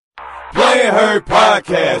Playing Hurt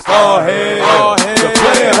Podcast, all hail. The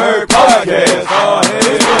Playing Hurt Podcast, all hail.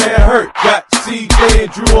 It's Playing Hurt. Got CJ and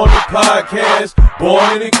Drew on the podcast.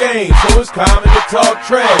 Born in the game, so it's common to talk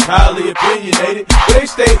trash. Highly opinionated, but they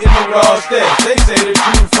stay in the raw stats. They say the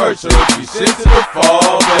truth first, so if you sensitive,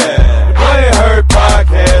 fall back. The Playing Hurt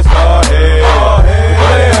Podcast, all hail. The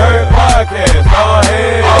Playing Hurt Podcast, all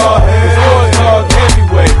hail. Sports talk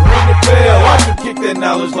heavyweight, ring the bell. Watch them kick that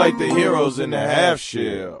knowledge like the heroes in the half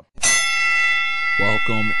shell.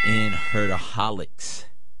 Welcome in, Hurtaholics.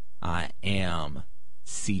 I am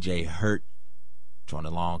CJ Hurt. Joined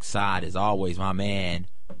alongside, as always, my man,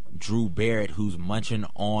 Drew Barrett, who's munching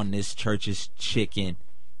on this church's chicken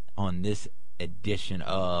on this edition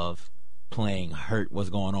of Playing Hurt.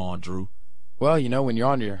 What's going on, Drew? Well, you know, when you're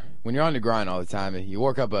on the grind all the time, you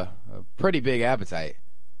work up a pretty big appetite.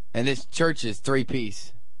 And this church's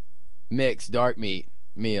 3-piece mixed dark meat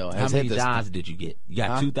meal How has many hit the thighs did you get? You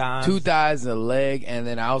got 2 thighs? 2 thighs, a leg, and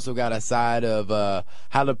then I also got a side of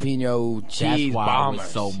jalapeno cheese That's why bombers. it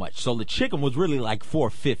was so much. So the chicken was really like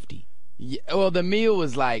 $4.50. Yeah, well, the meal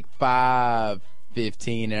was like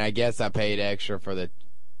 $5.15, and I guess I paid extra for the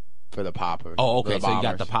poppers. Oh, okay. the So you got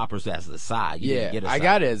bombers. the poppers as the side. You didn't get a I side.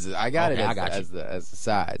 got it as the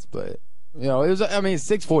sides, but you know, it was. I mean,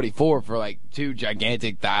 $6.44 for like 2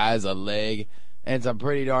 gigantic thighs, a leg, and some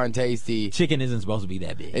pretty darn tasty. Chicken isn't supposed to be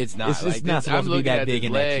that big. It's not. It's like not this, supposed I'm to be looking that at big this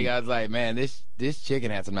in leg. that I was like, man, this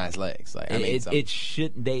chicken had some nice legs. Like, I mean, it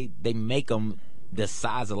shouldn't. They make them the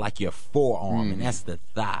size of like your forearm, and that's the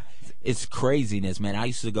thigh. It's craziness, man. I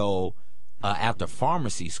used to go after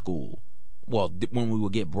pharmacy school. Well, when we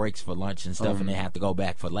would get breaks for lunch and stuff, and they have to go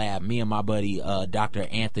back for lab. Me and my buddy, Dr.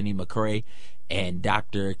 Anthony McCrae, and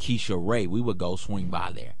Dr. Keisha Ray, we would go swing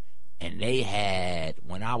by there. And they had,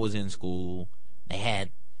 when I was in school, they had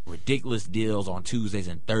ridiculous deals on Tuesdays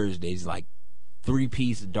and Thursdays, like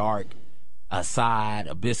 3-piece dark, a side,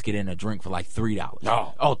 a biscuit, and a drink for like $3.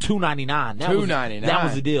 Oh, $2.99. $2.99. That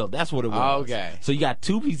was the deal. That's what it was. Oh, okay. So you got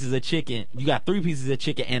 2 pieces of chicken. You got 3 pieces of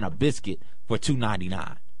chicken and a biscuit for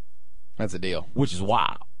 $2.99. That's a deal. Which is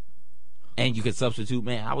wild. And you could substitute,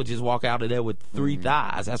 man, I would just walk out of there with 3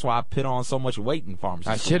 thighs. That's why I put on so much weight in pharmacy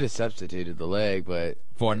I school. should have substituted the leg, but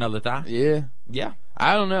For another thigh? yeah.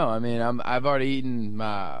 I don't know. I mean, I've already eaten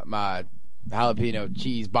my jalapeno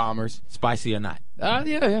cheese bombers. Spicy or not?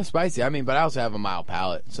 Yeah, spicy. I mean, but I also have a mild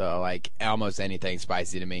palate, so like almost anything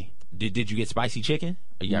spicy to me. Did you get spicy chicken?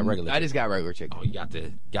 Or you got regular I chicken? just got regular chicken. Oh, you got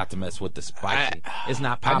to mess with the spicy. It's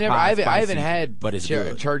not I Popeye spicy, haven't had but it's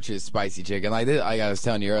good. Church's spicy chicken. Like I was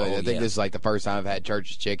telling you earlier, I think this is like the first time I've had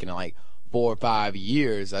Church's chicken in like 4 or 5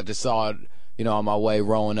 years. I just saw it, you know, on my way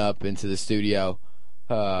rolling up into the studio.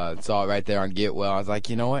 Saw it right there on Getwell. I was like,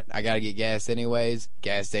 you know what? I got to get gas anyways.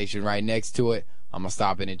 Gas station right next to it. I'm going to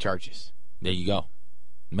stop in at Church's. There you go.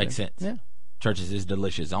 Makes sense. Yeah. Church's is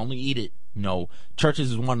delicious. Only eat it. You know,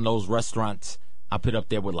 Church's is one of those restaurants I put up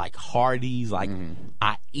there with like Hardee's. Like,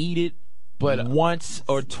 I eat it but once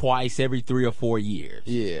or twice every 3 or 4 years.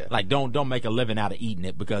 Yeah. Like, don't make a living out of eating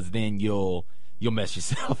it, because then you'll mess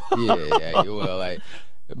yourself up. Yeah, you will.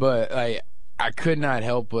 But I could not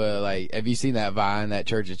help but have you seen that Vine, that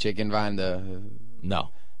Church's chicken Vine? No.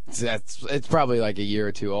 It's probably like a year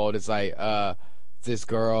or 2 old. It's like this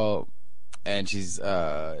girl, and she's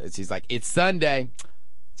like, it's Sunday,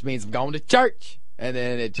 which means I'm going to church. And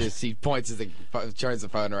then she points turns the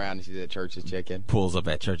phone around, and she's at Church's chicken. Pulls up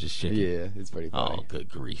at Church's chicken. Yeah, it's pretty funny. Oh, good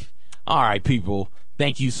grief. All right, people.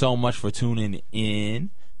 Thank you so much for tuning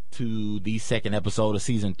in to the second episode of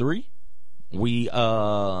Season 3. We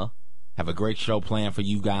have a great show planned for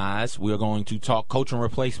you guys. We're going to talk coaching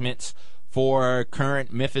replacements for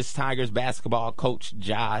current Memphis Tigers basketball coach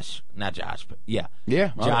Josh Pastner.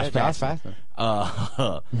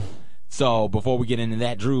 So before we get into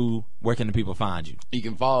that, Drew, where can the people find you? You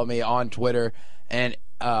can follow me on Twitter, and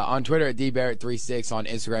on Twitter at dbarrett36, on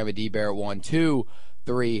Instagram at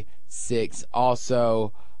dbarrett1236.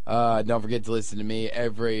 Also, don't forget to listen to me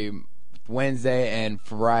every Wednesday and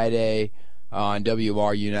Friday on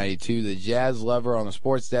WRU 92, The Jazz Lover, on the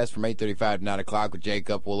Sports Desk from 8:35 to 9 o'clock with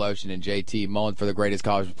Jacob Woloshin and JT Mullen for the greatest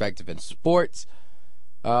college perspective in sports.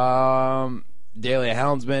 Daily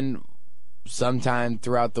Houndsman, sometime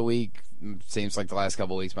throughout the week. Seems like the last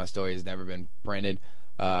couple of weeks my story has never been printed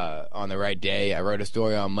on the right day. I wrote a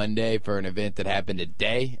story on Monday for an event that happened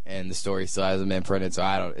today, and the story still hasn't been printed,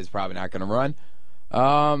 so it's probably not going to run.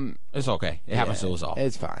 It's okay. It happens to us all.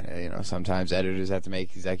 It's fine. You know, sometimes editors have to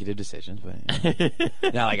make executive decisions, but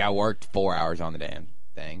not like I worked 4 hours on the damn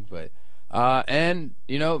thing. But and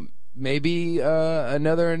you know, maybe a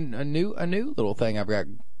new little thing I've got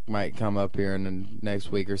might come up here in the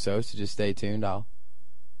next week or so. So just stay tuned.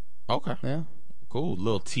 Okay. Yeah. Cool.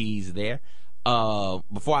 Little tease there.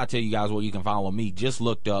 Before I tell you guys where you can follow me, just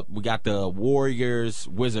looked up. We got the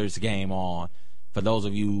Warriors-Wizards game on. For those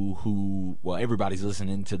of you who, well, everybody's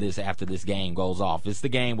listening to this after this game goes off. It's the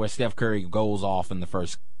game where Steph Curry goes off in the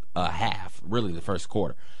first half, really the first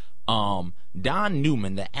quarter. Don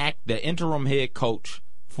Newman, the interim head coach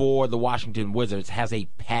for the Washington Wizards, has a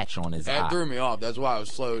patch on his eye. That threw me off. That's why I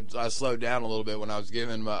slowed down a little bit when I was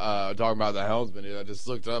talking about the helmsman. I just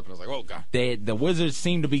looked up and I was like, "Oh God!" The Wizards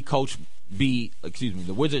seem to be the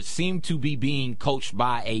Wizards seem to be being coached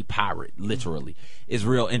by a pirate. Literally, it's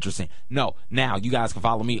real interesting. No, now you guys can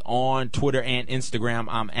follow me on Twitter and Instagram.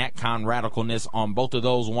 I'm at ConRadicalness on both of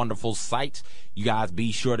those wonderful sites. You guys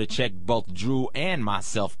be sure to check both Drew and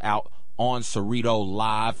myself out on Cerrito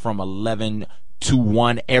Live from 11 to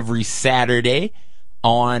 1 every Saturday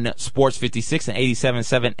on Sports 56 and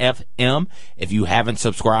 87.7 FM. If you haven't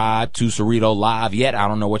subscribed to Cerrito Live yet, I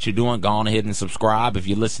don't know what you're doing. Go on ahead and subscribe. If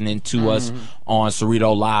you're listening to us on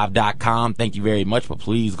CerritoLive.com, thank you very much, but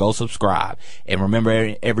please go subscribe. And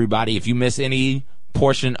remember, everybody, if you miss any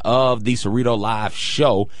portion of the Cerrito Live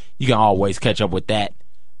show, you can always catch up with that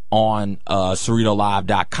on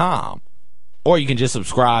CerritoLive.com. Or you can just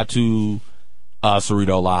subscribe to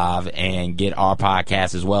Cerrito Live and get our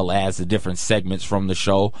podcast as well as the different segments from the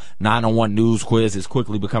show. 901 News Quiz is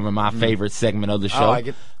quickly becoming my favorite segment of the show. I like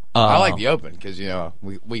it. I like the open because,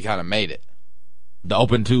 we kind of made it. The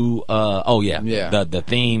open to, the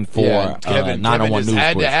theme for Kevin 901 News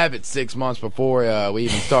had Quiz. to have it 6 months before we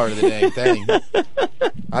even started the dang thing.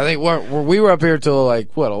 I think we were up here till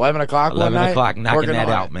 11 o'clock 11 one night? o'clock, knocking that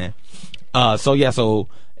out, man. So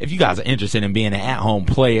if you guys are interested in being an at-home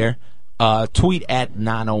player, tweet at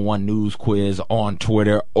 901 News Quiz on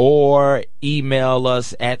Twitter or email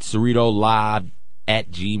us at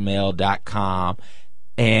cerritolive@gmail.com.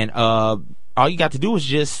 And all you got to do is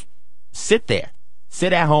just sit there.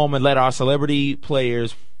 Sit at home and let our celebrity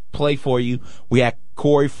players play for you. We had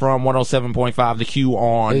Corey from 107.5 The Q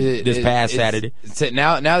on this past Saturday.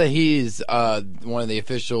 Now that he's one of the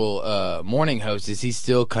official morning hosts, is he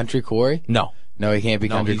still Country Corey? No, he can't be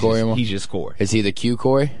Country Corey anymore? He's just Corey. Is he the Q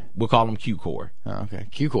Corey? We'll call him Q Corey. Oh, okay.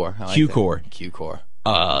 Q Corey. Q Corey. Q Corey.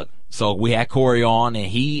 So we had Corey on, and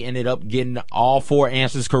he ended up getting all 4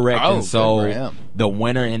 answers correct. And so the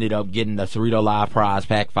winner ended up getting the Cerrito Live prize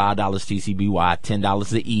pack, $5 TCBY, $10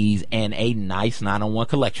 the ease, and a nice 901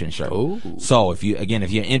 collection shirt. Ooh. So if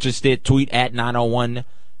you're interested, tweet at 901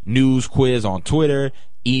 News Quiz on Twitter,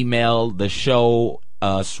 email the show,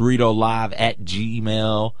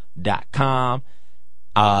 cerritolive@gmail.com.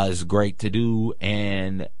 It's great to do,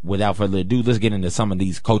 and without further ado, let's get into some of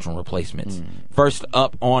these coaching replacements. First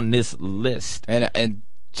up on this list, and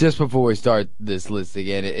just before we start this list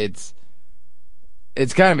again, it's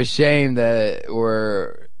kind of a shame that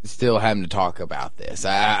we're still having to talk about this.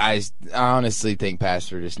 I honestly think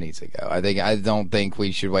Pastner just needs to go. I don't think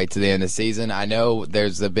we should wait to the end of the season. I know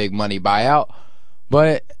there's a big money buyout,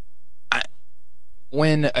 but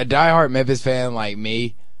when a diehard Memphis fan like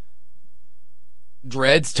me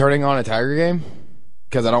dreads turning on a Tiger game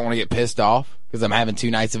because I don't want to get pissed off because I'm having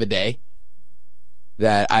 2 nights of a day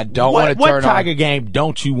that I don't want to turn on. What Tiger game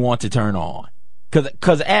don't you want to turn on?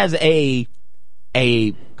 Because as a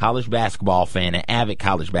college basketball fan, an avid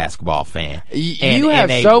college basketball fan, you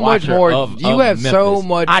have so much more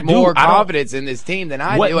confidence in this team than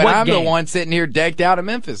I do, and I'm the one sitting here decked out of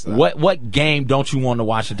Memphis. Though. What game don't you want to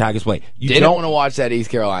watch the Tigers play? You didn't want to watch that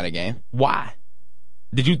East Carolina game. Why?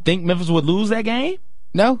 Did you think Memphis would lose that game?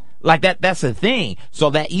 No. That's the thing. So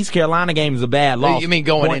that East Carolina game is a bad loss. You mean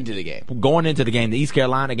going into the game? Going into the game, the East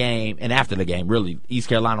Carolina game, and after the game, really, East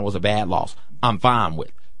Carolina was a bad loss. I'm fine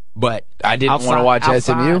with. But I didn't want to watch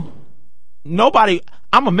SMU? Nobody.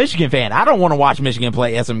 I'm a Michigan fan. I don't want to watch Michigan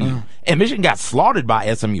play SMU. And Michigan got slaughtered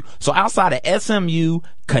by SMU. So outside of SMU,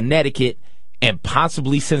 Connecticut, and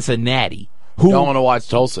possibly Cincinnati. Don't want to watch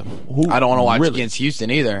Tulsa. I don't want to watch against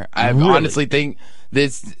Houston either. I honestly think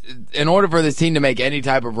in order for this team to make any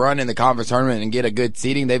type of run in the conference tournament and get a good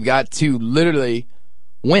seeding, they've got to literally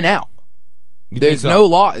win out. There's no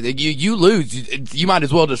loss. You lose, you might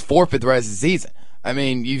as well just forfeit the rest of the season. I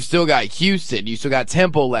mean, you've still got Houston. You still got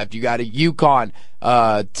Temple left. You got a UConn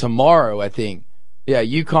tomorrow, I think. Yeah,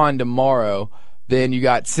 UConn tomorrow. Then you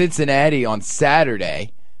got Cincinnati on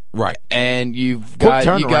Saturday. Right. And you got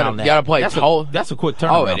to play that's a quick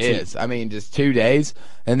turnaround. Oh, it is. I mean, just 2 days.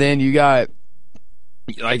 And then you got,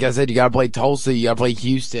 like I said, you got to play Tulsa, you got to play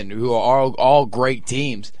Houston, who are all great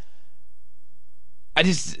teams.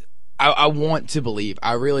 I want to believe.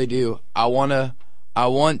 I really do. I want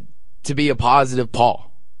to be a positive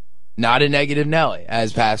Paul. not a negative Nelly,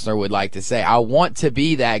 as Pastner would like to say. I want to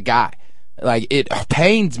be that guy. Like, it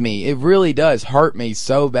pains me. It really does hurt me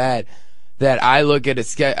so bad that I look at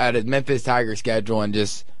a Memphis Tigers schedule and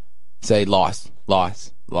just say loss.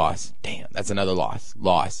 Damn, that's another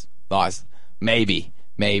loss. Maybe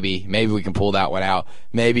we can pull that one out.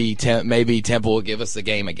 Maybe Temple will give us the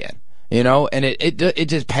game again. You know, and it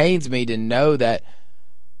just pains me to know that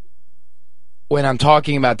when I'm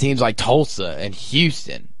talking about teams like Tulsa and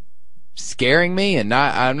Houston scaring me, and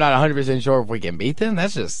I'm not 100% sure if we can beat them.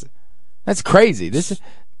 That's crazy. This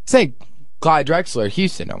ain't Clyde Drexler,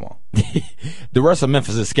 Houston no more. The rest of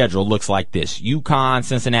Memphis' schedule looks like this: UConn,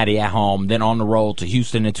 Cincinnati at home, then on the road to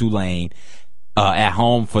Houston and Tulane, at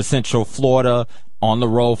home for Central Florida, on the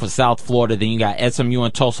road for South Florida. Then you got SMU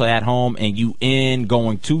and Tulsa at home, and you end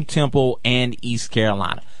going to Temple and East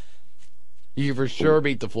Carolina. You for sure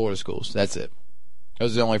beat the Florida schools. That's it.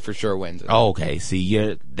 Those are the only for sure wins. Okay,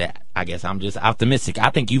 see, I guess I'm just optimistic. I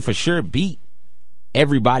think you for sure beat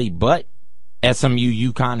everybody but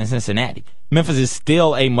SMU, UConn, and Cincinnati. Memphis is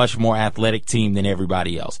still a much more athletic team than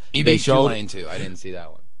everybody else. You beat Tulane too. I didn't see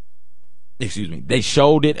that one. Excuse me. They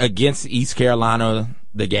showed it against East Carolina,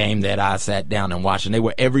 the game that I sat down and watched, and they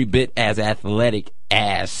were every bit as athletic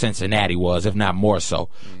as Cincinnati was, if not more so.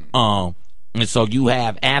 And so you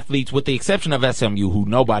have athletes, with the exception of SMU, who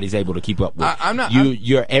nobody's able to keep up with.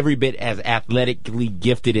 You're every bit as athletically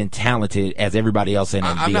gifted and talented as everybody else in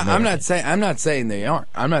the American. I'm not saying they aren't.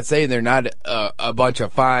 I'm not saying they're not a bunch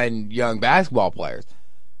of fine young basketball players.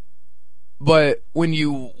 But when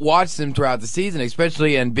you watch them throughout the season,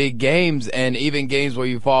 especially in big games and even games where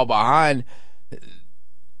you fall behind,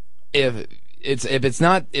 if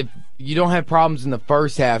you don't have problems in the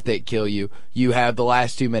first half that kill you, you have the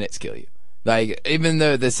last 2 minutes kill you. Like, even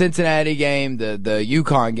the Cincinnati game, the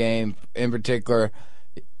UConn game in particular,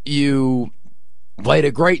 you played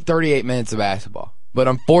a great 38 minutes of basketball. But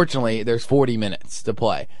unfortunately, there's 40 minutes to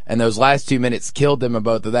play. And those last 2 minutes killed them in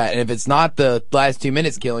both of that. And if it's not the last 2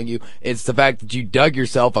 minutes killing you, it's the fact that you dug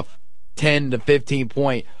yourself a 10 to 15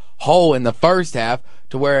 point hole in the first half,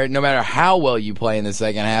 to where no matter how well you play in the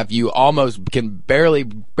second half, you almost can barely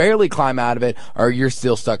climb out of it, or you're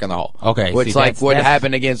still stuck in the hole. Okay, which what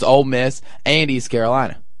happened against Ole Miss and East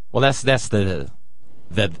Carolina. Well, that's the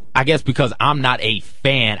I guess because I'm not a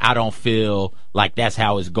fan, I don't feel like that's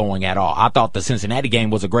how it's going at all. I thought the Cincinnati game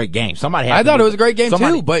was a great game. I thought it was a great game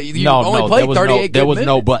too, but you only played 38 good minutes. There was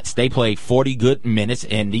no buts. They played 40 good minutes,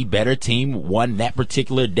 and the better team won that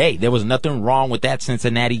particular day. There was nothing wrong with that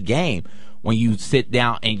Cincinnati game. When you sit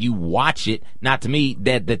down and you watch it, not to me,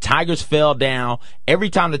 that the Tigers fell down. Every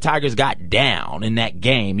time the Tigers got down in that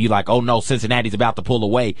game, you're like, oh no, Cincinnati's about to pull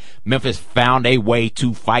away. Memphis found a way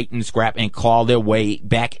to fight and scrap and claw their way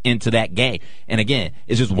back into that game. And again,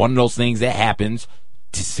 it's just one of those things that happens.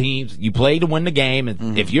 Teams, you play to win the game,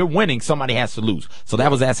 and if you're winning, somebody has to lose. So that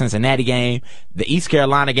was that Cincinnati game, the East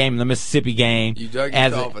Carolina game, and the Mississippi game. You dug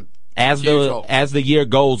yourself as the year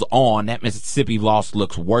goes on, that Mississippi loss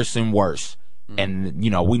looks worse and worse. And,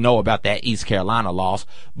 we know about that East Carolina loss.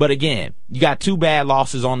 But again, you got 2 bad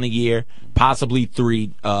losses on the year, possibly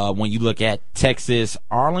 3 when you look at Texas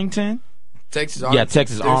Arlington. Texas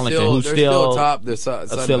Arlington, who's still atop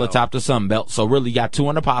the Sun Belt. So really, you got 2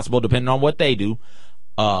 on the possible, depending on what they do.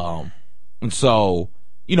 And so,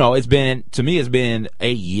 it's been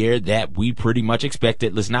a year that we pretty much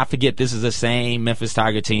expected. Let's not forget, this is the same Memphis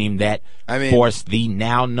Tiger team that forced the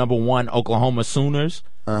now number 1 Oklahoma Sooners,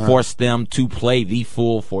 forced them to play the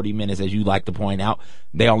full 40 minutes, as you like to point out.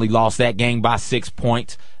 They only lost that game by 6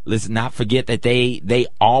 points. Let's not forget that they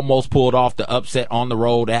almost pulled off the upset on the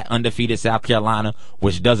road at undefeated South Carolina,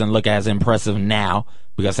 which doesn't look as impressive now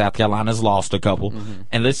because South Carolina's lost a couple.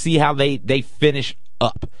 And let's see how they finish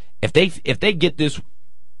up. If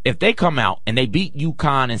they come out and they beat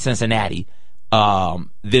UConn and Cincinnati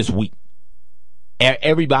this week,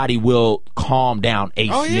 everybody will calm down a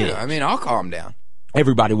smidge. Yeah, I'll calm down.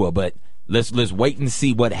 Everybody will, but let's wait and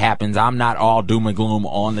see what happens. I'm not all doom and gloom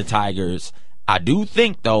on the Tigers. I do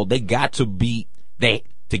think, though, they got to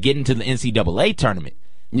to get into the NCAA tournament.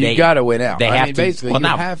 You got to win out. They have to. Basically,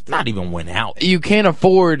 have to. Not even win out. You can't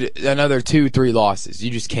afford another 2-3 losses. You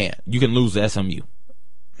just can't. You can lose to SMU,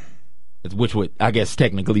 which would, I guess,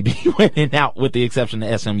 technically be winning out, with the exception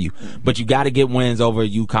of SMU. But you got to get wins over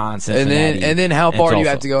UConn, Cincinnati, and then how far do you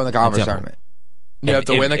have to go in the conference tournament? You have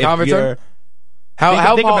to win the conference tournament. Think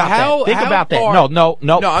about that. No.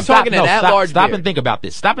 I'm talking an at-large. Stop and think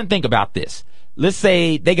about this. Let's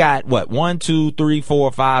say they got 1, 2, 3,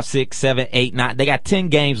 4, 5, 6, 7, 8, 9. They got 10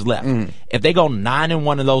 games left. If they go 9 in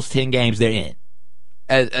one of those 10 games, they're in.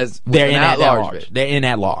 as They're in at large. bid. They're in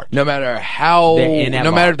at large. No matter how,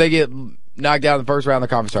 no matter if they get knocked out in the first round of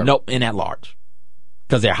the conference tournament. Nope, in at large.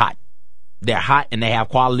 Because they're hot. They're hot, and they have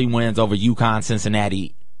quality wins over UConn,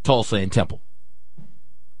 Cincinnati, Tulsa, and Temple.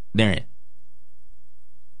 They're in.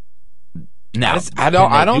 Now,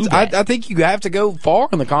 I think you have to go far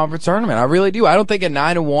in the conference tournament. I really do. I don't think a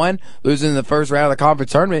 9-1 losing in the first round of the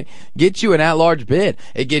conference tournament gets you an at-large bid.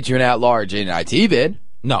 It gets you an at-large NIT bid.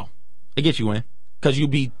 No, it gets you in because you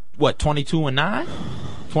beat 22-9,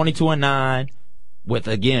 22-9 with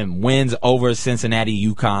again wins over Cincinnati,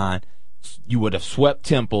 UConn. You would have swept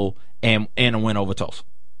Temple and a win over Tulsa,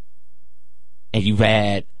 and you've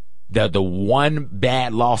had the one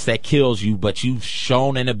bad loss that kills you, but you've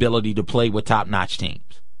shown an ability to play with top-notch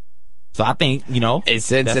teams. So I think, is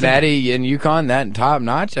Cincinnati and UConn that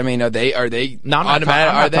top-notch? I mean, are they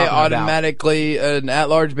automatically an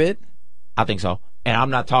at-large bid? I think so. And I'm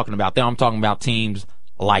not talking about them. I'm talking about teams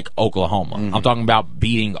like Oklahoma. Mm-hmm. I'm talking about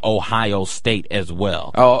beating Ohio State as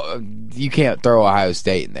well. Oh, you can't throw Ohio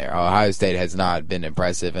State in there. Ohio State has not been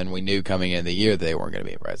impressive, and we knew coming in the year they weren't going to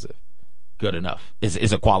be impressive. Good enough.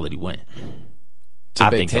 It's a quality win. It's a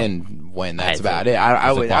Big Ten win. That's about it.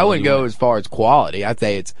 I wouldn't go as far as quality. I'd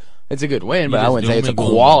say it's a good win, but I wouldn't say it's a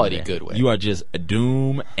quality good win. You are just a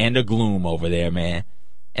doom and a gloom over there, man.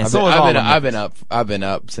 And I've been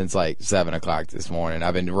up since like 7:00 this morning.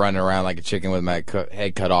 I've been running around like a chicken with my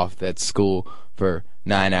head cut off at school for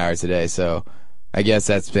 9 hours a day. So I guess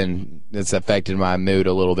it's affected my mood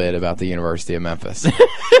a little bit about the University of Memphis.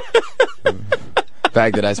 The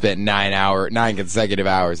fact that I spent 9 consecutive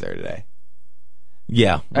hours there today.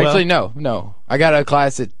 Yeah. Well, actually, no. I got a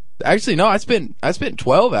class I spent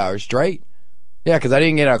 12 hours straight. Yeah, because I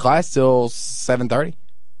didn't get out of class till 7:30.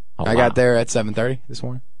 I got there at 7:30 this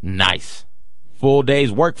morning. Nice. Full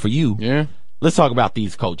day's work for you. Yeah. Let's talk about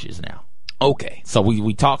these coaches now. Okay. So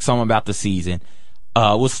we talked some about the season.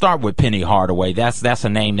 We'll start with Penny Hardaway. That's a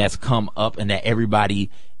name that's come up and that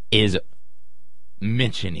everybody is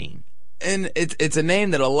mentioning. And it's a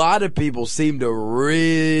name that a lot of people seem to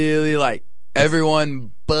really like.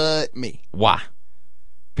 Everyone but me. Why?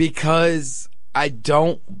 Because I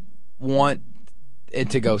don't want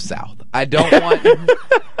it to go south. I don't want...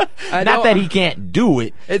 Not that he can't do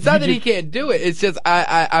it. It's not that he can't do it. It's just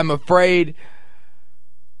I'm afraid,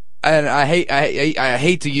 and I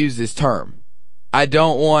hate to use this term. I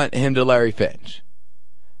don't want him to Larry Finch.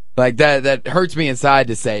 Like that hurts me inside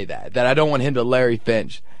to say that I don't want him to Larry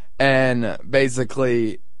Finch. And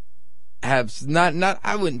basically have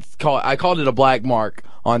I called it a black mark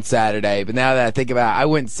on Saturday, but now that I think about it, I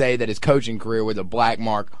wouldn't say that his coaching career was a black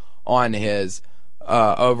mark on his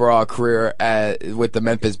overall career with the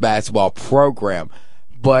Memphis basketball program.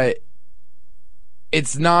 But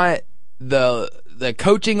it's not the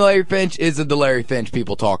coaching Larry Finch isn't the Larry Finch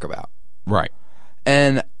people talk about. Right.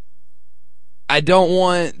 And I don't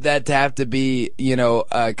want that to have to be,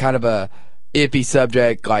 kind of a iffy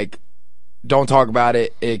subject, like don't talk about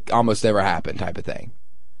it, it almost never happened type of thing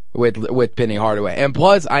with Penny Hardaway. And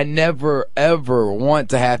plus, I never ever want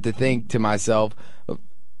to have to think to myself,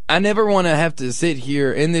 I never want to have to sit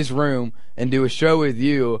here in this room and do a show with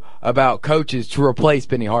you about coaches to replace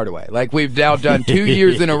Penny Hardaway. Like we've now done 2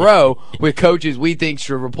 years in a row with coaches we think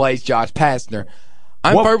should replace Josh Pastner.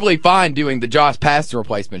 I'm perfectly fine doing the Josh Pastner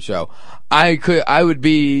replacement show. I would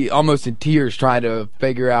be almost in tears trying to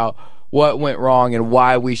figure out what went wrong and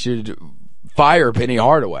why we should fire Penny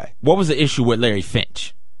Hardaway. What was the issue with Larry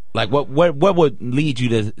Finch? Like, what would lead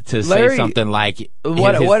you to say something like his time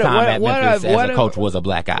at Memphis as a coach was a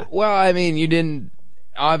black eye? Well, I mean, you didn't.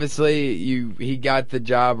 Obviously, he got the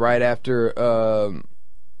job right after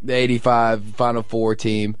the '85 Final Four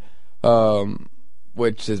team,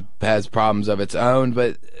 which has problems of its own.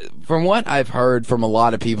 But from what I've heard from a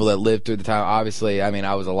lot of people that lived through the time, obviously, I mean,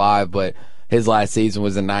 I was alive, but his last season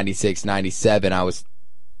was in '96, '97. I was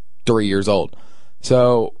 3 years old.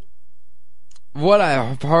 So what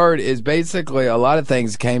I've heard is basically a lot of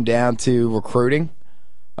things came down to recruiting,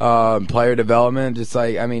 player development, just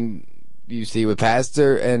like, I mean, you see with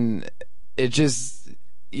Pastor, and it just,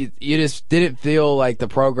 you just didn't feel like the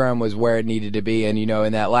program was where it needed to be. And,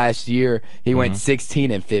 in that last year, he went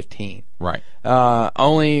 16-15. Right.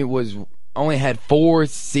 Only had 4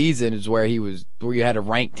 seasons where you had a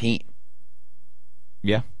ranked team.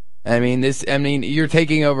 Yeah. I mean, you're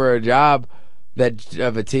taking over a job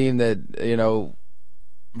of a team that,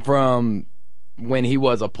 from when he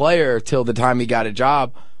was a player till the time he got a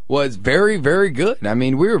job was very, very good. I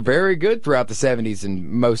mean, we were very good throughout the 70s and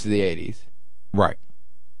most of the 80s. Right.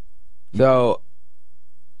 So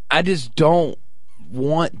I just don't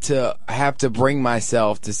want to have to bring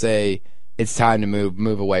myself to say it's time to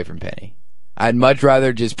move away from Penny. I'd much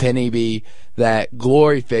rather just Penny be that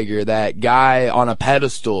glory figure, that guy on a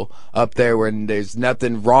pedestal up there when there's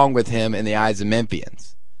nothing wrong with him in the eyes of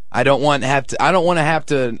Memphians. I don't want to have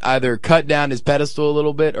to either cut down his pedestal a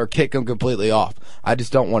little bit or kick him completely off. I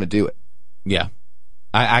just don't want to do it. Yeah.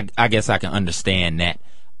 I guess I can understand that.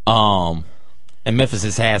 And Memphis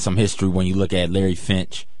has had some history when you look at Larry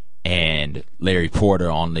Finch and Larry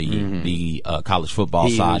Porter on the college football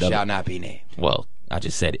side of it. He shall not be named. Well, I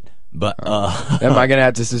just said it. But am I gonna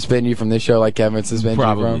have to suspend you from this show like Kevin suspended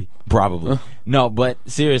you from? Probably. No, but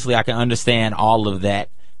seriously, I can understand all of that.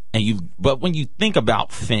 But when you think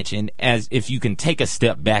about Finch, and as if you can take a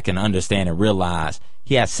step back and understand and realize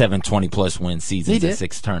he has 7 20-plus win seasons and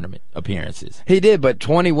 6 tournament appearances. He did, but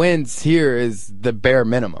 20 wins here is the bare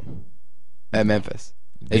minimum at Memphis.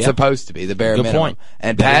 It's supposed to be the bare minimum. Point.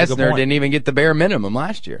 And Pastner didn't even get the bare minimum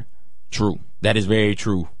last year. True. That is very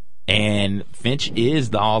true. And Finch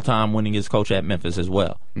is the all-time winningest coach at Memphis as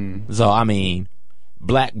well. So, I mean,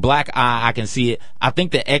 black eye, I can see it. I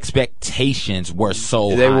think the expectations were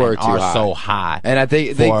so high. And I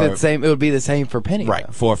think the same. It would be the same for Penny. Right,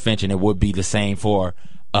 though. For Finch, and it would be the same for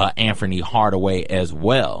Anthony Hardaway as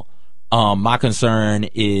well. My concern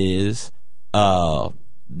is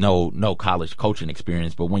no college coaching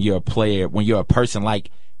experience, but when you're a player, when you're a person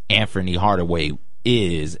like Anthony Hardaway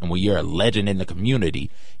is, and when you're a legend in the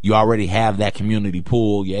community, you already have that community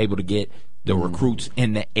pool. You're able to get the recruits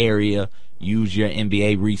in the area, use your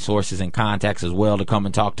NBA resources and contacts as well to come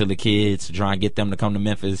and talk to the kids, to try and get them to come to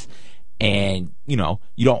Memphis. And, you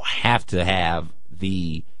don't have to have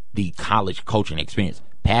the college coaching experience.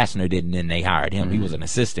 Pastner didn't, and they hired him. He was an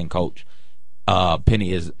assistant coach.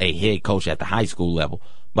 Penny is a head coach at the high school level.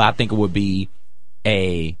 But I think it would be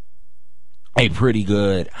a pretty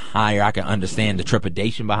good hire. I can understand the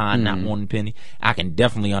trepidation behind not wanting Penny. I can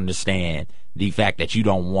definitely understand the fact that you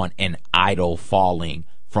don't want an idol falling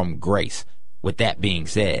from grace. With that being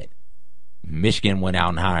said, Michigan went out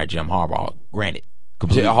and hired Jim Harbaugh. Granted,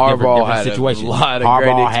 completely different had situation. A lot of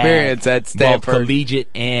great experience at Stanford. Both collegiate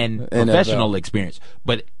and professional experience.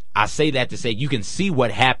 But I say that to say you can see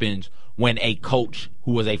what happens when a coach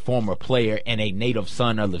who was a former player and a native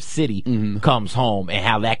son of the city comes home, and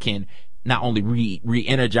how that can not only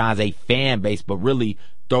re-energize a fan base, but really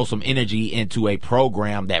throw some energy into a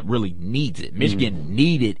program that really needs it. Michigan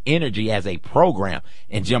needed energy as a program,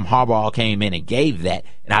 and Jim Harbaugh came in and gave that.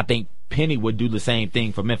 And I think Penny would do the same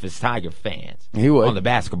thing for Memphis Tiger fans. He would. On the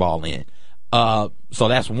basketball end. So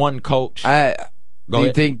that's one coach. Do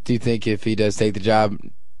you think if he does take the job,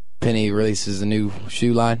 Penny releases a new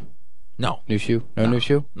shoe line? No. New shoe? No new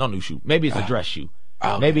shoe? No new shoe. Maybe it's a dress shoe.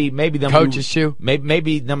 Okay. Maybe them coach's shoe.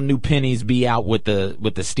 Maybe them new pennies be out with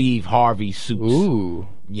the Steve Harvey suits. Ooh,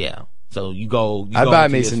 yeah. So you go. I'd buy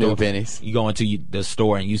me some new pennies. You go into the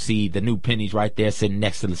store and you see the new pennies right there sitting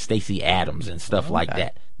next to the Stacey Adams and stuff like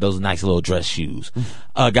that. Those nice little dress shoes.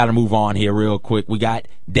 Got to move on here real quick. We got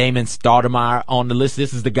Damon Stoudemire on the list.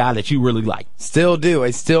 This is the guy that you really like. Still do.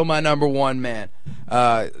 He's still my number one man.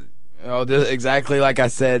 Exactly like I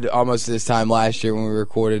said almost this time last year when we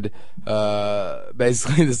recorded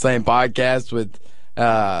basically the same podcast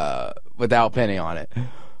without Penny on it.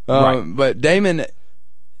 Right. But Damon,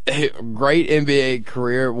 great NBA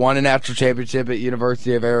career, won a national championship at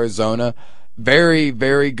University of Arizona. Very,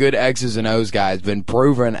 very good X's and O's guy. Has been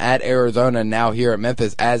proven at Arizona and now here at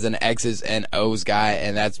Memphis as an X's and O's guy,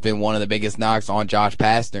 and that's been one of the biggest knocks on Josh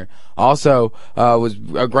Pastner. Also, was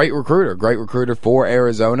a great recruiter for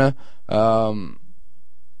Arizona. And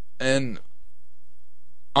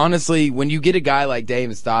honestly, when you get a guy like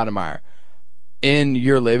Damon Stoudemire in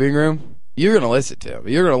your living room, you're going to listen to him.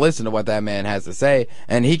 You're going to listen to what that man has to say,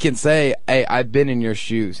 and he can say, "Hey, I've been in your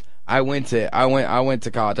shoes. I went to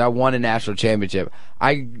college. I won a national championship.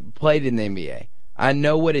 I played in the NBA. I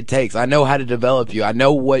know what it takes. I know how to develop you. I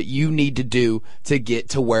know what you need to do to get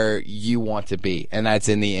to where you want to be, and that's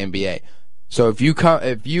in the NBA." So if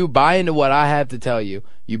you buy into what I have to tell you,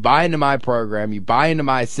 you buy into my program, you buy into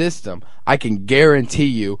my system, I can guarantee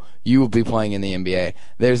you will be playing in the NBA.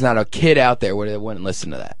 There's not a kid out there that wouldn't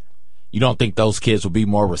listen to that. You don't think those kids would be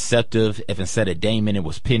more receptive if instead of Damon it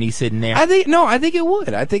was Penny sitting there? I think it would.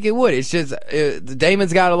 It's just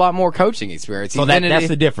Damon's got a lot more coaching experience. So that's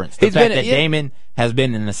the difference. The fact that Damon has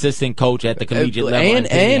been an assistant coach at the collegiate level and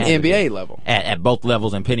NBA level. At both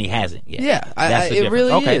levels, and Penny hasn't yet. Yeah, that's the it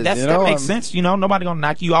really is. That makes sense. Nobody gonna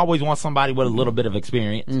knock you. You always want somebody with a little bit of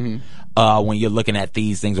experience when you're looking at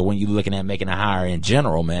these things, or when you're looking at making a hire in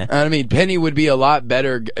general, man. I mean, Penny would be a lot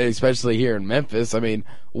better, especially here in Memphis. I mean,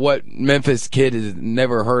 what Memphis kid has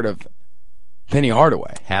never heard of Penny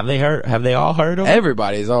Hardaway. Have they all heard of him?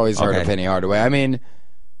 Everybody's always heard of Penny Hardaway. I mean,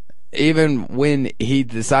 even when he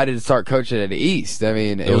decided to start coaching at the East, I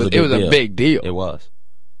mean, it was a big deal. It was.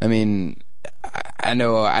 I mean, I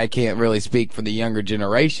know I can't really speak for the younger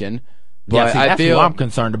generation, but I feel what I'm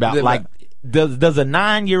concerned about. Does a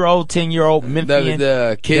 9-year-old, 10-year-old Memphian,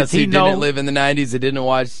 the kids who didn't live in the 90s that didn't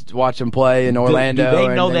watch him play in Orlando do they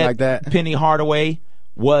or know anything like that? Penny Hardaway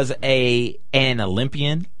was an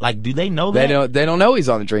Olympian? Like, do they know that? They don't know he's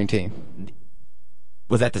on the Dream Team.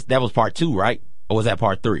 Was that was part 2, right? Or was that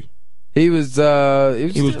part 3? He was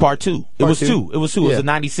part 2. It was 2. It was 2. Yeah. It was a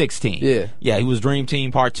 96 team. Yeah. Yeah, he was Dream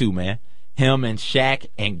Team part 2, man. Him and Shaq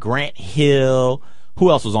and Grant Hill. Who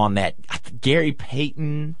else was on that? Gary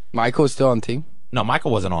Payton. Michael was still on the team? No,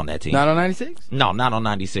 Michael wasn't on that team. Not on 96? No, not on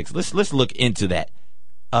 96. Let's look into that.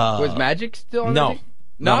 Was Magic still on the team?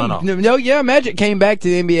 No. Yeah, Magic came back to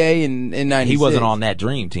the NBA in 96. He wasn't on that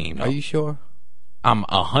Dream Team. No. Are you sure? I'm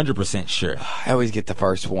 100% sure. I always get the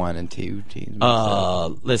first 1 and 2 teams.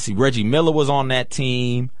 Let's see. Reggie Miller was on that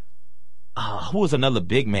team. Who was another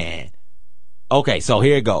big man? Okay, so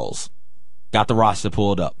here it goes. Got the roster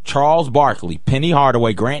pulled up. Charles Barkley, Penny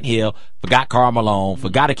Hardaway, Grant Hill, forgot Karl Malone,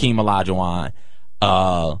 forgot Akeem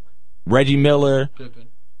Olajuwon, Reggie Miller, Pippen.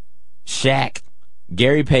 Shaq,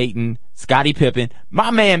 Gary Payton, Scottie Pippen,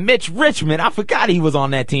 my man Mitch Richmond, I forgot he was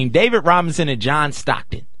on that team, David Robinson and John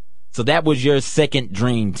Stockton. So that was your second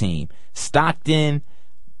Dream Team. Stockton,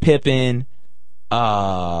 Pippen,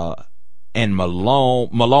 and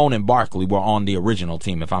Malone and Barkley were on the original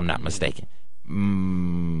team, if I'm not mistaken.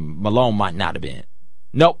 Malone might not have been.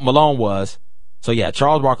 Nope, Malone was. So yeah,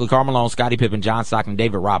 Charles Barkley, Karl Malone, Scottie Pippen, John Stockton,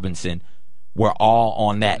 David Robinson were all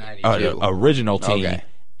on that original team. Okay.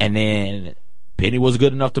 And then Penny was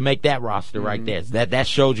good enough to make that roster right there. That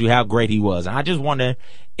showed you how great he was. And I just wonder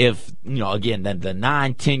if, again, the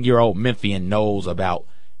 9-10-year-old Memphian knows about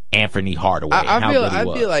Anthony Hardaway. I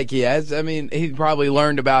feel like he has. I mean, he probably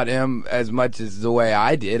learned about him as much as the way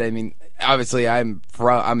I did. I mean, obviously, I'm a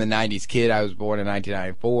 90s kid. I was born in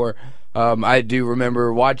 1994. I do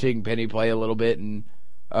remember watching Penny play a little bit in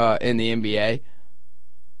the NBA.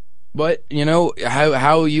 But,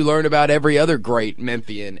 how you learn about every other great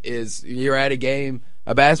Memphian is you're at a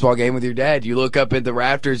basketball game with your dad. You look up at the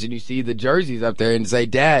rafters and you see the jerseys up there and say,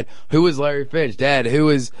 Dad, who is Larry Finch? Dad, who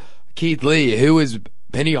is Keith Lee? Who is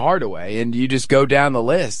Penny Hardaway? And you just go down the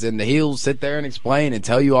list, and he'll sit there and explain and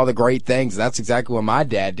tell you all the great things. That's exactly what my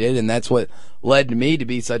dad did, and that's what led to me to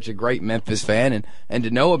be such a great Memphis fan and to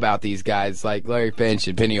know about these guys like Larry Finch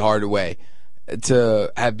and Penny Hardaway,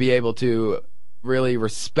 to be able to really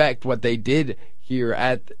respect what they did here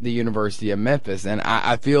at the University of Memphis. And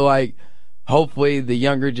I feel like hopefully the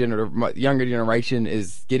younger generation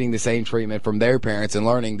is getting the same treatment from their parents and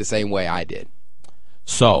learning the same way I did.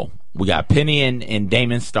 So we got Penny and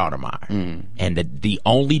Damon Stoudemire. And the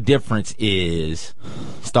only difference is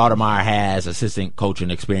Stoudemire has assistant coaching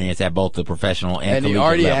experience at both the professional and collegiate he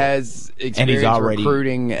already level. Has experience and he's already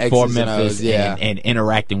recruiting for Memphis yeah. and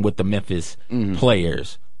interacting with the Memphis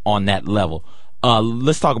players on that level.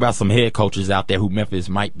 Let's talk about some head coaches out there who Memphis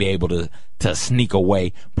might be able to sneak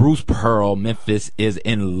away. Bruce Pearl, Memphis is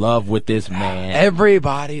in love with this man.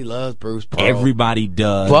 Everybody loves Bruce Pearl. Everybody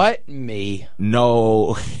does. But me.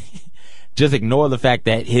 No. Just ignore the fact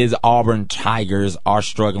that his Auburn Tigers are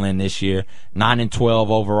struggling this year. 9-12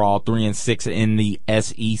 overall, 3-6 in the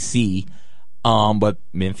SEC. But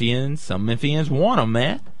some Memphians want him,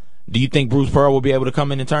 man. Do you think Bruce Pearl will be able to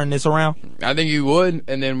come in and turn this around? I think he would,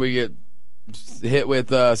 and then we get hit with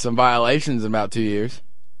some violations in about 2 years.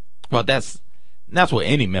 Well, that's what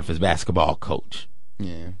any Memphis basketball coach.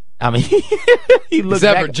 Yeah. I mean, he looks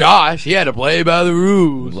except for Josh, he had to play by the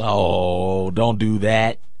rules. Oh, don't do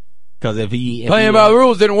that. Because playing by the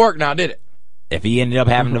rules didn't work now, did it? If he ended up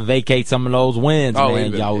having to vacate some of those wins,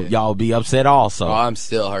 man, y'all be upset also. Oh, I'm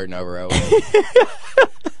still hurting over it.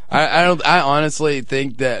 I honestly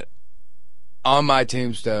think that on my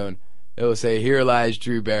tombstone it will say, "Here lies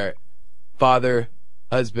Drew Barrett, father,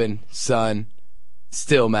 husband, son,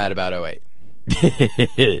 still mad about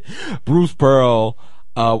 08." Bruce Pearl,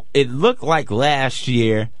 it looked like last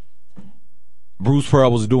year Bruce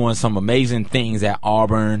Pearl was doing some amazing things at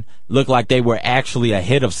Auburn. Looked like they were actually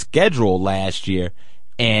ahead of schedule last year.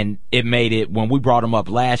 And it made it, when we brought him up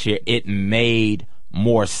last year, it made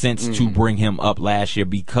more sense to bring him up last year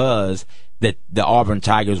because the Auburn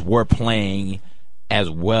Tigers were playing as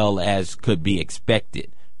well as could be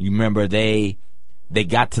expected. You remember they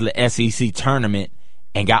got to the SEC tournament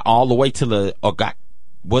and got all the way to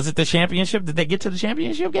was it the championship? Did they get to the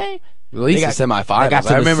championship game? At least the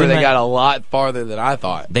semifinals. I remember they got a lot farther than I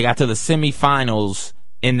thought. They got to the semifinals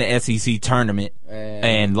in the SEC tournament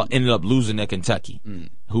and ended up losing to Kentucky,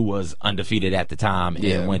 who was undefeated at the time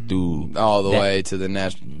and went through all the way to the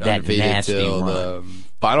undefeated till the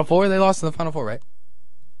Final Four. They lost in the Final Four, right?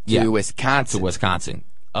 To Wisconsin.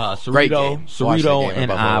 Cerrito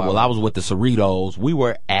and I was with the Cerritos. We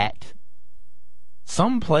were at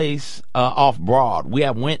someplace off Broad. We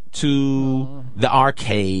went to the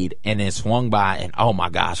arcade and then swung by, and oh my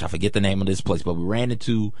gosh, I forget the name of this place, but we ran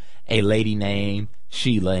into a lady named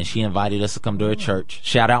Sheila, and she invited us to come to her church.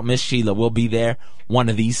 Shout out Miss Sheila. We'll be there one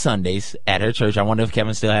of these Sundays at her church. I wonder if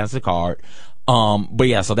Kevin still has the card. But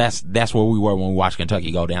yeah, so that's where we were when we watched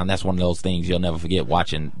Kentucky go down. That's one of those things you'll never forget,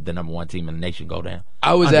 watching the number one team in the nation go down.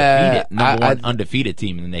 I was undefeated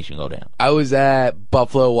team in the nation go down. I was at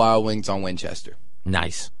Buffalo Wild Wings on Winchester.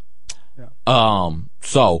 Nice. Yeah.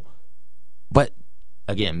 But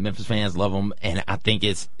again, Memphis fans love them, and I think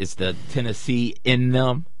it's the Tennessee in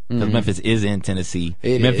them. Because Memphis is in Tennessee.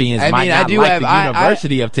 Memphians might not like the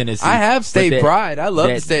University of Tennessee. I have state pride. I love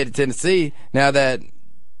the state of Tennessee. Now that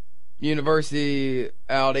University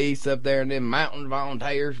out east up there and them mountain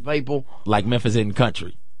volunteers people. Like Memphis in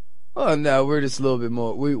country. Oh, no, we're just a little bit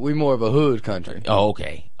more. We more of a hood country. Oh,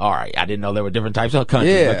 okay. All right. I didn't know there were different types of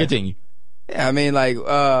countries. Yeah. But continue. Yeah, I mean, like,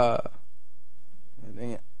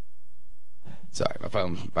 sorry, my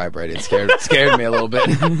phone vibrated. Scared me a little bit.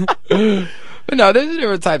 But no, there's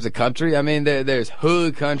different types of country. I mean, there's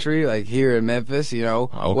hood country, like here in Memphis,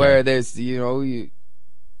 where there's, you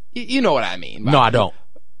know what I mean. No, I don't.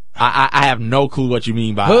 I have no clue what you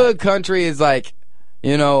mean by hood country. Is like,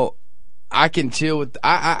 I can chill with,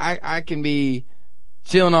 I can be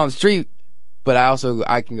chilling on the street, but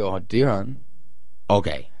I can go deer hunting.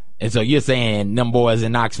 Okay. And so you're saying them boys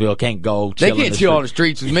in Knoxville can't go chill They can't chill on the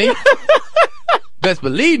streets with me. Best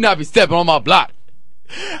believe not be stepping on my block.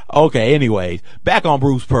 Okay, anyways, back on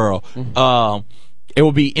Bruce Pearl. It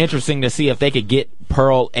would be interesting to see if they could get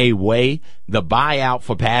Pearl away. The buyout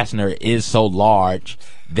for Pastner is so large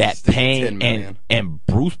that Payne and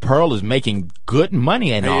Bruce Pearl is making good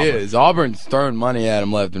money in Auburn. He is. Auburn's throwing money at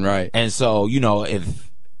him left and right. And so,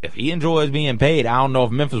 if he enjoys being paid, I don't know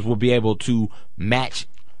if Memphis will be able to match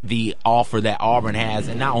the offer that Auburn has,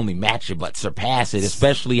 and not only match it, but surpass it,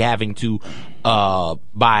 especially having to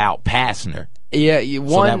buy out Pastner. Yeah,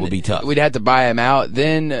 so that would be tough. We'd have to buy him out,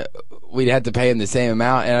 then we'd have to pay him the same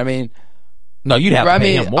amount, and I mean... No, you'd have to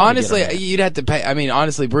pay him more. Honestly, you'd have to pay... I mean,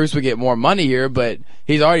 honestly, Bruce would get more money here, but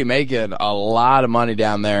he's already making a lot of money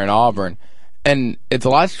down there in Auburn. And it's a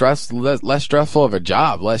lot less stressful of a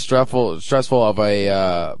job, less stressful of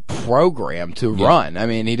a program to run. I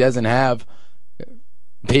mean, he doesn't have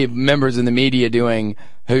members in the media doing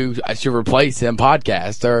who I should replace him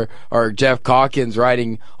podcast, or Jeff Calkins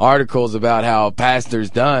writing articles about how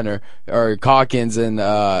Pastner's done, or Calkins and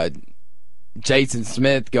Jason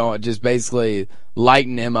Smith going just basically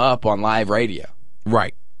lighting him up on live radio.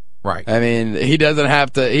 Right. I mean, he doesn't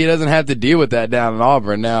have to deal with that down in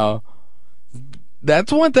Auburn. Now,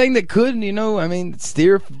 that's one thing that could,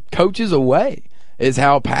 steer coaches away, is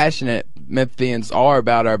how passionate Memphians are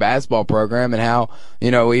about our basketball program, and how,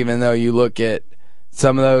 even though you look at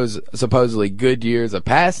some of those supposedly good years of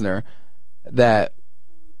Pastner that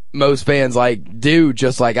most fans do,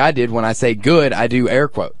 just like I did when I say good, I do air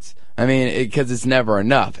quotes. I mean, because it's never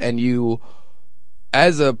enough. And you,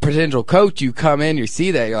 as a potential coach, you come in, you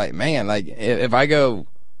see that, you're like, man, if I go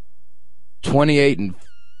 28-4,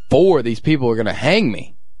 these people are going to hang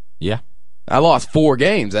me. Yeah. I lost 4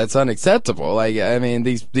 games. That's unacceptable.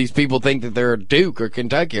 These people think that they're Duke or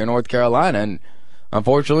Kentucky or North Carolina, and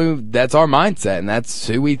unfortunately, that's our mindset, and that's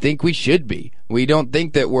who we think we should be. We don't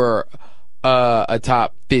think that we're a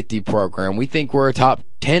top 50 program. We think we're a top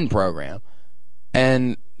 10 program,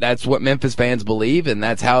 and that's what Memphis fans believe, and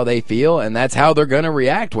that's how they feel, and that's how they're going to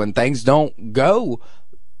react when things don't go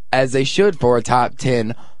as they should for a top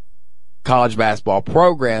 10 college basketball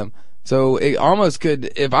program. So it almost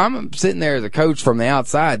could, if I'm sitting there as a coach from the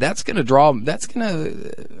outside, I'm going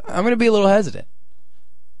to be a little hesitant.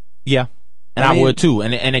 Yeah. And I would too.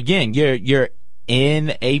 And again, you're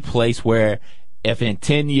in a place where if in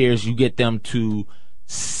 10 years you get them to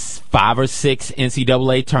 5 or 6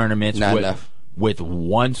 NCAA tournaments with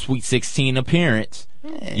one Sweet 16 appearance,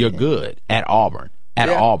 you're good at Auburn.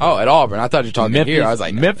 Auburn. Oh, at Auburn. I thought you were talking Memphis, here. I was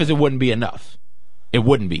like, Memphis, it wouldn't be enough. It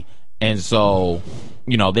wouldn't be. And so,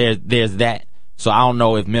 there's that. So I don't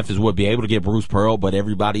know if Memphis would be able to get Bruce Pearl, but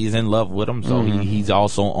everybody is in love with him. So he's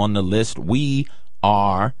also on the list. We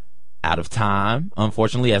are out of time,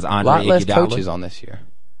 unfortunately, as Andre Iguodala. A lot less coaches on this year.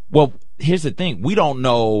 Well, here's the thing. We don't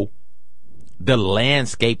know the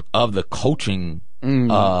landscape of the coaching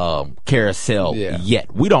carousel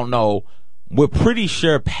yet. We don't know we're pretty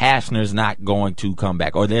sure Pastner's not going to come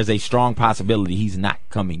back, or there's a strong possibility he's not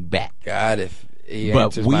coming back. God, if he But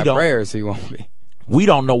answers we my don't- prayers, he won't be. We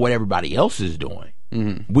don't know what everybody else is doing.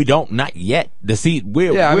 Mm-hmm. We don't, not yet.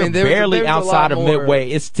 We're there's barely a outside lot of more-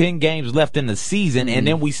 midway. It's 10 games left in the season, and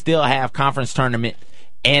then we still have conference tournament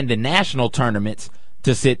and the national tournaments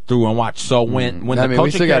to sit through and watch. So when the we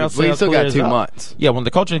coaching still got carousel 2 clears up- months. Yeah, when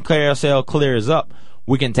the coaching carousel clears up,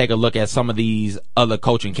 we can take a look at some of these other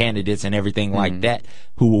coaching candidates and everything like that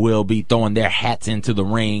who will be throwing their hats into the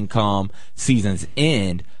ring come season's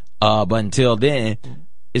end. But until then,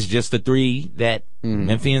 it's just the 3 that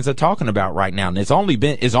Memphians are talking about right now, and it's only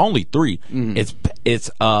 3.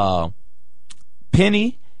 It's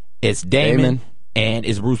Penny, it's Damon, and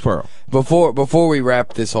it's Bruce Pearl. Before we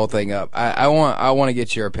wrap this whole thing up, I want to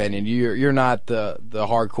get your opinion. You're not the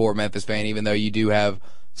hardcore Memphis fan, even though you do have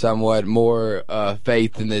somewhat more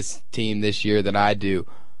faith in this team this year than I do.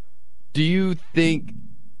 Do you think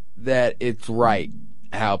that it's right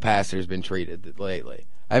how Pastner's been treated lately?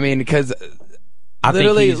 I mean, because I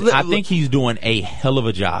think he's doing a hell of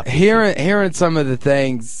a job. Hearing some of the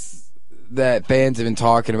things that fans have been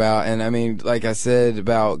talking about, and I mean, like I said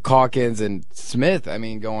about Calkins and Smith, I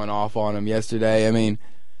mean, going off on him yesterday. I mean,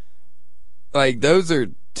 like, those are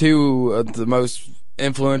 2 of the most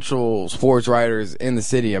influential sports writers in the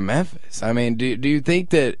city of Memphis. I mean, do you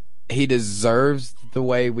think that he deserves the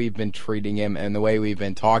way we've been treating him and the way we've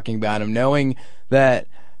been talking about him, knowing that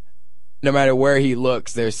no matter where he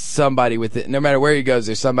looks, there's somebody no matter where he goes,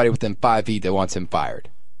 there's somebody within 5 feet that wants him fired?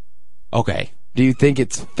 Okay. Do you think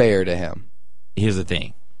it's fair to him? Here's the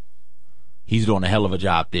thing. He's doing a hell of a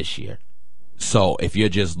job this year. So if you're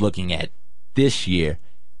just looking at this year,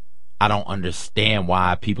 I don't understand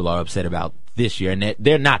why people are upset about this year. And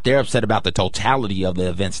they're not. They're upset about the totality of the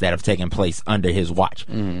events that have taken place under his watch.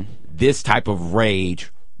 This type of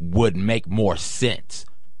rage would make more sense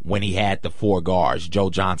when he had the 4 guards, Joe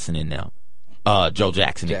Johnson and them. Joe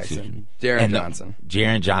Jackson. Excuse me.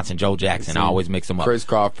 Jaren Johnson, Joe Jackson. I always mix them up. Chris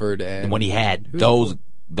Crawford. And when he had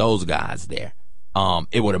those guys there,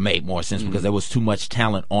 it would have made more sense because there was too much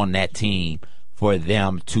talent on that team for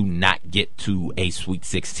them to not get to a Sweet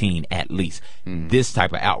 16 at least. This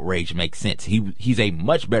type of outrage makes sense. He's a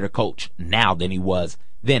much better coach now than he was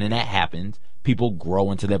then, and that happens. People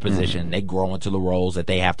grow into their position. They grow into the roles that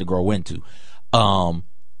they have to grow into.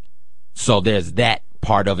 So there's that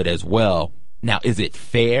part of it as well. Now, is it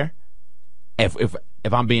fair? If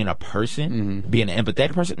I'm being a person, being an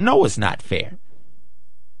empathetic person, no, it's not fair.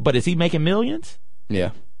 But is he making millions?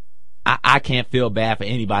 Yeah. I can't feel bad for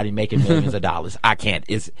anybody making millions of dollars. I can't.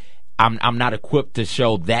 I'm not equipped to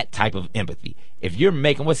show that type of empathy. If you're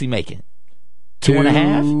making, what's he making?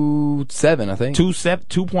 2.5? 2.7, I think.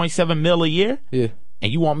 2.7 mil a year? Yeah.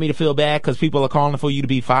 And you want me to feel bad because people are calling for you to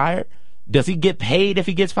be fired? Does he get paid if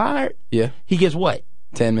he gets fired? Yeah. He gets what?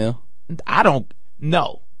 10 mil. I don't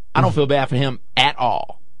feel bad for him at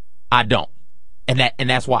all. I don't. And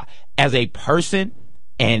that's why, as a person,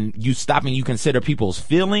 and you stop and you consider people's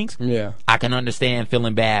feelings, I can understand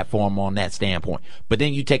feeling bad for him on that standpoint. But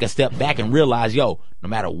then you take a step back and realize, no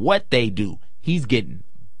matter what they do, he's getting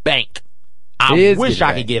bank. I wish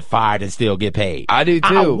I could get fired and still get paid. I do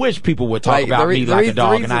too. I wish people would talk about me like a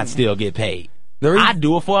dog and I'd still get paid. I'd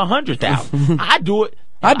do it for $100,000. I'd do it.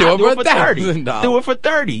 I do it for $30,000. $1,000. Do it for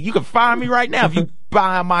 $30,000. You can fire me right now if you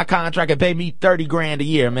buy my contract and pay me $30,000 a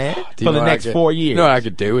year, man, for the next 4 years. You know what I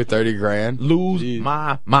could do with $30,000? Lose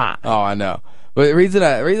my mind. Oh, I know. But the reason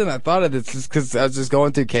I thought of this is because I was just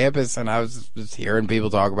going through campus and I was just hearing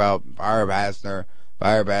people talk about fire Pastner,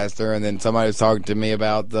 and then somebody was talking to me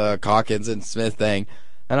about the Calkins and Smith thing,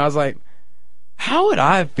 and I was like, how would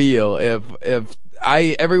I feel if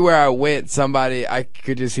everywhere I went, I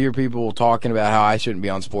could just hear people talking about how I shouldn't be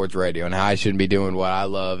on sports radio and how I shouldn't be doing what I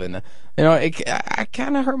love, and I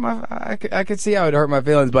kind of hurt I could see how it hurt my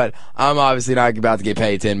feelings, but I'm obviously not about to get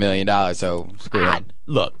paid $10 million, so screw it.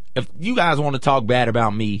 Look, if you guys want to talk bad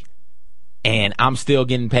about me, and I'm still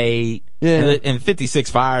getting paid, and 56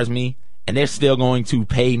 fires me, and they're still going to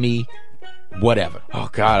pay me, whatever. Oh,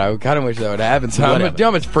 God, I kind of wish that would happen. So you know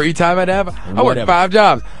how much free time I'd have? I work 5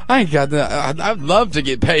 jobs. I ain't got that. I'd love to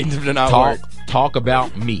get paid to not work. Talk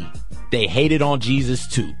about me. They hated on Jesus,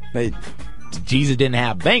 too. Jesus didn't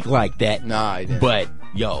have bank like that. Nah, he didn't. But,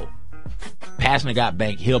 Pastner got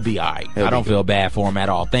bank. He'll be all right. I don't feel bad for him at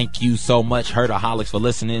all. Thank you so much, Hurtaholics, for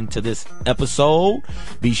listening to this episode.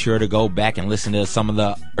 Be sure to go back and listen to some of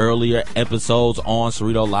the earlier episodes on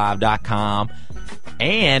CerritoLive.com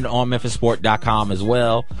and on MemphisSport.com as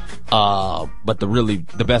well. But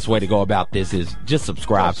the best way to go about this is just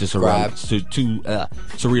subscribe to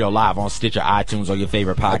Cerrito Live on Stitcher, iTunes, or your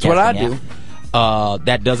favorite podcast. That's what I do.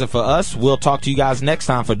 That does it for us. We'll talk to you guys next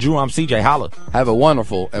time. For Drew, I'm CJ. Holla. Have a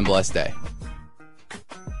wonderful and blessed day.